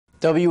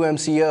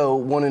WMCO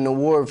won an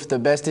award for the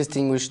Best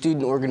Distinguished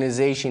Student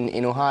Organization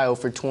in Ohio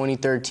for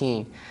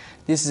 2013.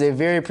 This is a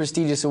very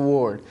prestigious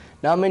award.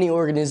 Not many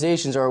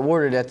organizations are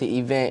awarded at the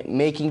event,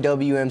 making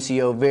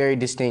WMCO very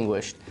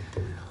distinguished.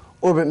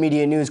 Orbit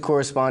Media News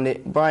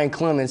correspondent Brian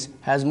Clements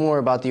has more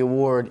about the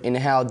award and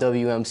how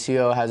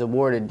WMCO has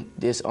awarded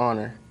this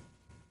honor.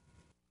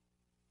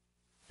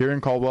 Here in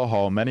Caldwell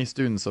Hall, many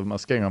students of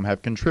Muskingum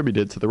have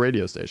contributed to the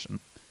radio station.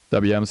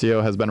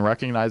 WMCO has been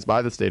recognized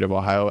by the state of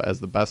Ohio as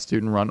the best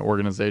student-run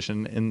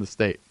organization in the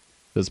state.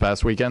 This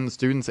past weekend,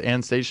 students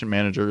and station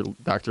manager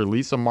Dr.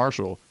 Lisa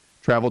Marshall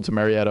traveled to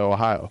Marietta,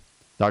 Ohio.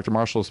 Dr.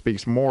 Marshall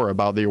speaks more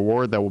about the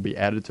award that will be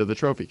added to the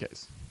trophy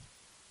case.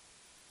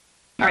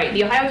 All right,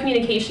 the Ohio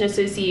Communication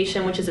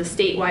Association, which is a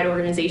statewide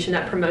organization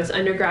that promotes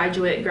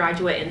undergraduate,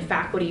 graduate, and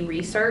faculty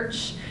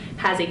research,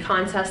 has a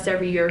contest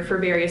every year for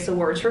various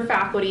awards for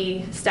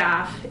faculty,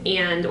 staff,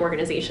 and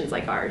organizations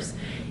like ours.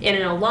 And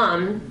an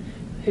alum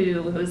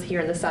who was here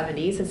in the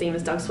 70s, his name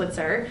is Doug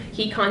Switzer,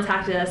 he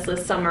contacted us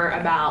this summer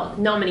about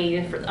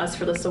nominating us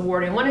for this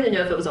award and wanted to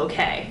know if it was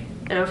okay.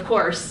 And of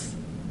course,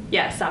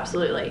 yes,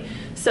 absolutely.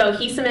 So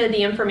he submitted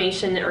the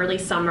information early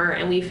summer,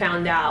 and we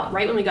found out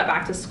right when we got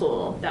back to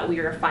school that we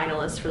were a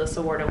finalist for this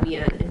award, and we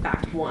in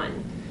fact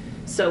won.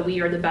 So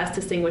we are the best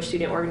distinguished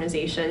student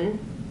organization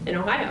in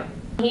Ohio.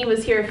 He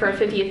was here for our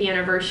 50th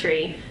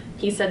anniversary.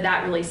 He said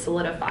that really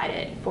solidified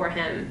it for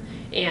him,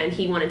 and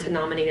he wanted to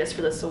nominate us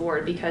for this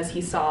award because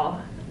he saw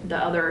the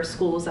other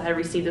schools that had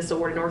received this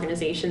award and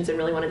organizations and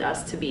really wanted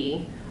us to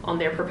be on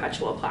their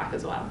perpetual plaque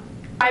as well.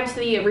 I arrived to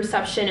the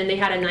reception, and they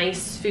had a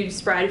nice food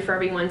spread for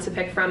everyone to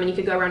pick from, and you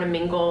could go around and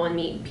mingle and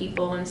meet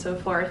people and so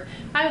forth.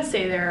 I would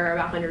say there are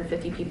about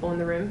 150 people in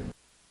the room.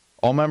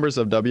 All members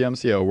of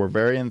WMCO were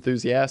very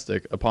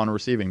enthusiastic upon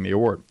receiving the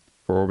award.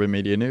 For Orbit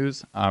Media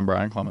News, I'm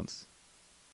Brian Clements.